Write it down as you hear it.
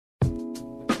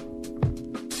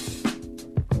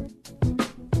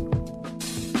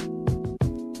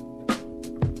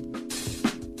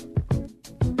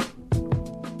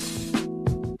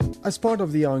As part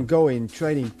of the ongoing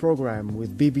training program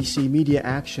with BBC Media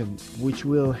Action, which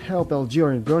will help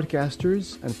Algerian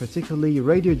broadcasters and particularly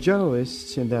radio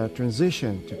journalists in their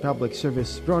transition to public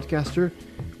service broadcaster,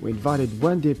 we invited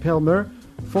Wendy Pilmer,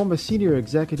 former senior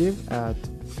executive at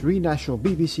 3 national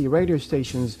BBC radio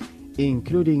stations,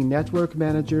 including network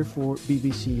manager for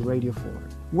BBC Radio 4.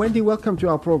 Wendy, welcome to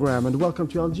our program and welcome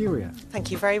to Algeria.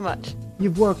 Thank you very much.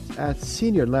 You've worked at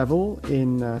senior level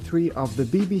in 3 of the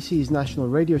BBC's national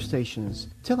radio stations.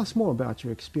 Tell us more about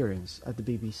your experience at the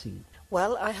BBC.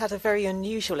 Well, I had a very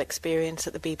unusual experience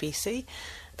at the BBC.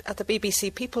 At the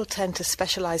BBC, people tend to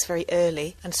specialise very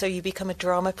early, and so you become a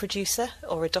drama producer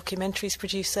or a documentaries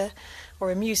producer or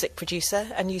a music producer,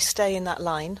 and you stay in that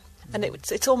line. And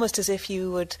it's almost as if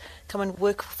you would come and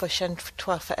work for Chaîne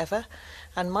 12 forever.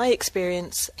 And my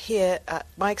experience at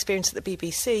the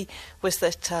BBC was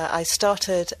that I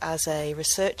started as a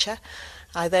researcher.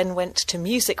 I then went to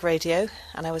music radio,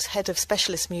 and I was head of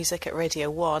specialist music at Radio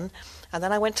 1. And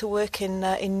then I went to work in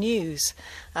news,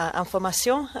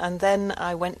 information, and then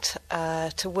I went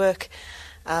to work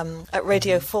at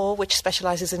Radio 4, which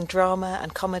specialises in drama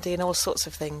and comedy and all sorts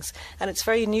of things. And it's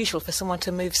very unusual for someone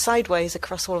to move sideways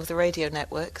across all of the radio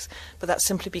networks, but that's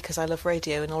simply because I love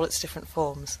radio in all its different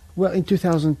forms. Well, in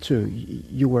 2002,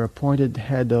 you were appointed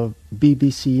head of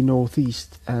BBC North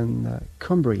East and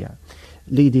Cumbria,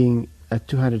 leading a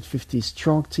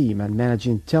 250-strong team and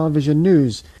managing television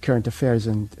news, current affairs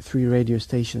and 3 radio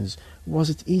stations. Was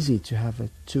it easy to have a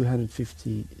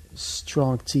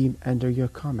 250-strong team under your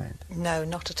command? No,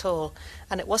 not at all.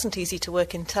 And it wasn't easy to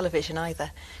work in television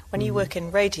either. When you work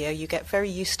in radio, you get very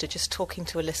used to just talking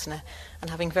to a listener and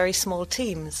having very small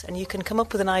teams. And you can come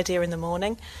up with an idea in the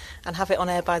morning and have it on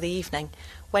air by the evening.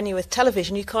 When you're with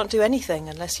television, you can't do anything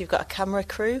unless you've got a camera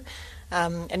crew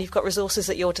and you've got resources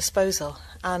at your disposal.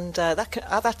 And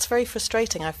that's very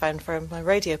frustrating, I found, from a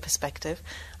radio perspective.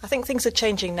 I think things are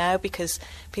changing now because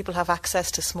people have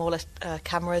access to smaller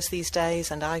cameras these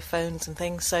days and iPhones and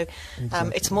things, so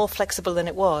it's more flexible than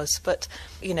it was. But,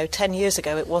 10 years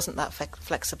ago it wasn't that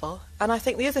flexible. And I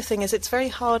think the other thing is it's very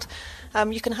hard.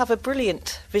 You can have a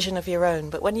brilliant vision of your own,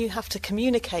 but when you have to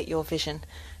communicate your vision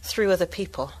through other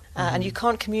people, and you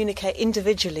can't communicate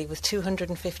individually with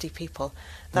 250 people,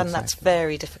 then that's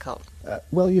very difficult.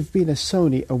 Well, you've been a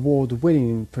Sony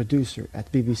award-winning producer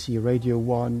at BBC Radio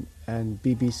 1 and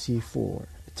BBC 4.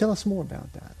 Tell us more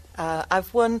about that.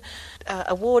 I've won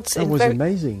awards in... That was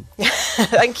amazing.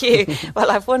 Thank you.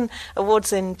 Well, I've won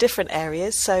awards in different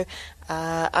areas. So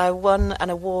I won an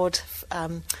award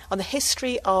on the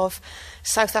history of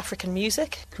South African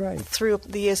music through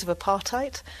the years of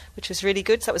apartheid, which was really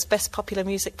good. So that was Best Popular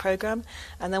Music Programme.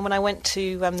 And then when I went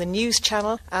to the News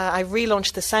Channel, I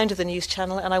relaunched the sound of the News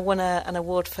Channel, and I won an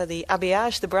award for the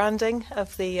habillage, the branding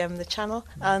of the channel.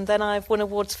 And then I've won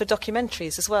awards for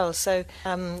documentaries as well. So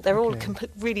they're all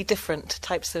really different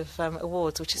types of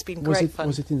awards, which has been great fun.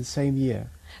 Was it in the same year?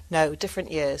 No,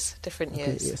 different years.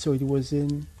 So it was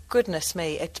in... Goodness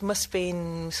me, it must have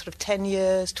been sort of 10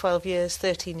 years, 12 years,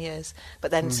 13 years. But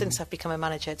then since I've become a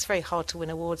manager, it's very hard to win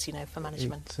awards, for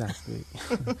management. Exactly.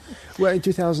 Well, in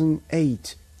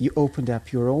 2008, you opened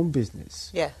up your own business.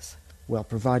 Yes. Well,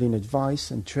 providing advice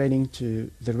and training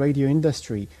to the radio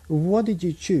industry. What did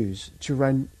you choose to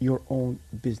run your own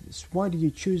business? Why did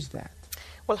you choose that?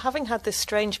 Well, having had this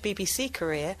strange BBC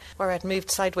career where I'd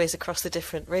moved sideways across the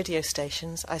different radio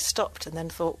stations, I stopped and then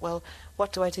thought, well,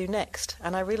 what do I do next?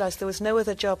 And I realised there was no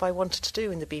other job I wanted to do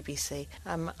in the BBC.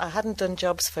 I hadn't done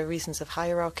jobs for reasons of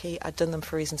hierarchy, I'd done them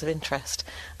for reasons of interest.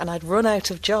 And I'd run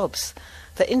out of jobs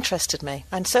that interested me.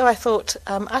 And so I thought,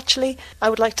 actually, I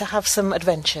would like to have some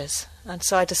adventures. And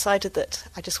so I decided that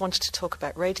I just wanted to talk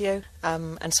about radio.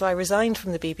 And so I resigned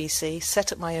from the BBC,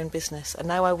 set up my own business, and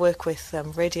now I work with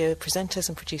radio presenters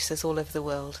and producers all over the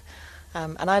world.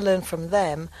 And I learn from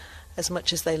them as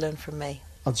much as they learn from me.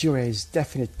 Algeria is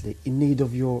definitely in need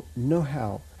of your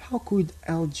know-how. How could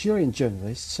Algerian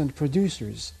journalists and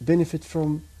producers benefit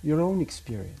from your own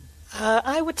experience?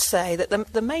 I would say that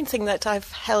the main thing that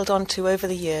I've held on to over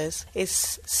the years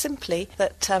is simply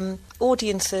that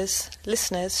audiences,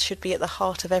 listeners, should be at the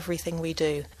heart of everything we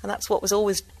do. And that's what was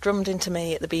always drummed into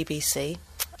me at the BBC.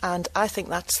 And I think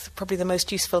that's probably the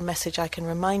most useful message I can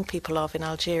remind people of in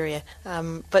Algeria.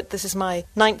 But this is my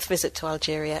 9th visit to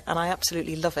Algeria, and I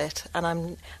absolutely love it. And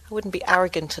I wouldn't be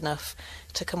arrogant enough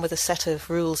to come with a set of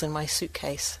rules in my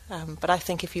suitcase. But I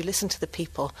think if you listen to the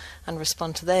people and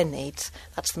respond to their needs,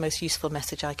 that's the most useful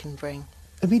message I can bring.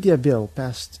 A media bill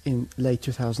passed in late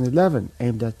 2011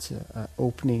 aimed at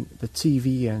opening the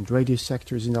TV and radio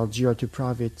sectors in Algeria to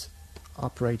private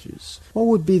operators. What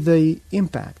would be the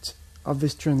impact of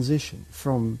this transition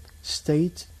from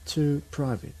state too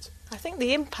private? I think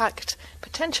the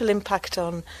potential impact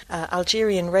on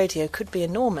Algerian radio could be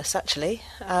enormous, actually.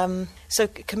 So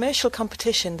commercial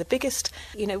competition, the biggest,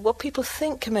 what people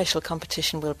think commercial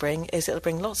competition will bring is it'll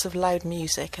bring lots of loud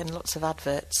music and lots of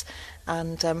adverts,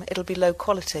 and it'll be low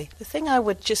quality. The thing I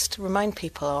would just remind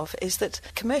people of is that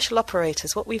commercial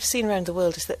operators, what we've seen around the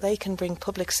world is that they can bring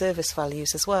public service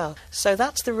values as well. So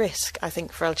that's the risk, I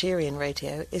think, for Algerian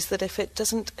radio, is that if it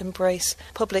doesn't embrace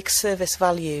public service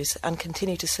values and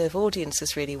continue to serve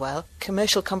audiences really well,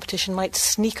 commercial competition might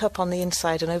sneak up on the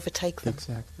inside and overtake them.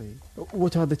 Exactly.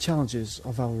 What are the challenges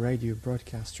of our radio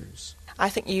broadcasters? I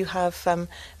think you have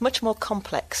much more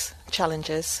complex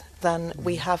challenges than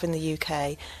we have in the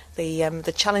UK.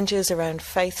 The challenges around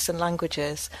faiths and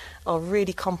languages are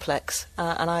really complex,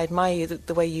 and I admire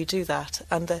the way you do that,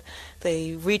 and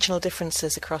the regional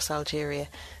differences across Algeria.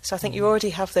 So I think you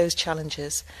already have those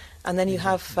challenges, and then you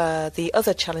have the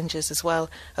other challenges as well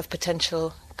of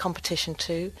potential competition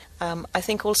too. I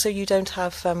think also you don't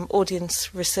have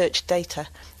audience research data,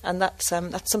 and that's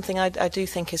something I do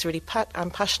think is really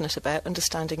I'm passionate about,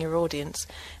 understanding your audience.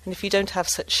 And if you don't have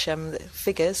such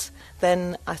figures,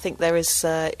 then I think there is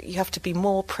you have to be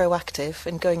more proactive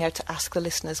in going out to ask the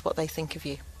listeners what they think of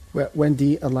you. Well,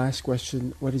 Wendy, a last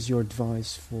question. What is your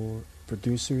advice for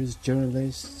producers,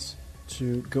 journalists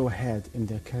to go ahead in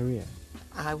their career?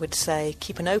 I would say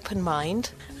keep an open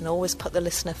mind and always put the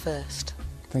listener first.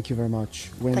 Thank you very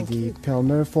much. Wendy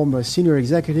Pilmer, former senior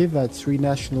executive at 3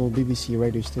 national BBC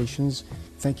radio stations.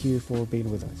 Thank you for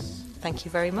being with us. Thank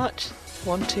you very much.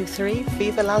 1, 2, 3,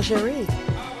 vive l'Algérie!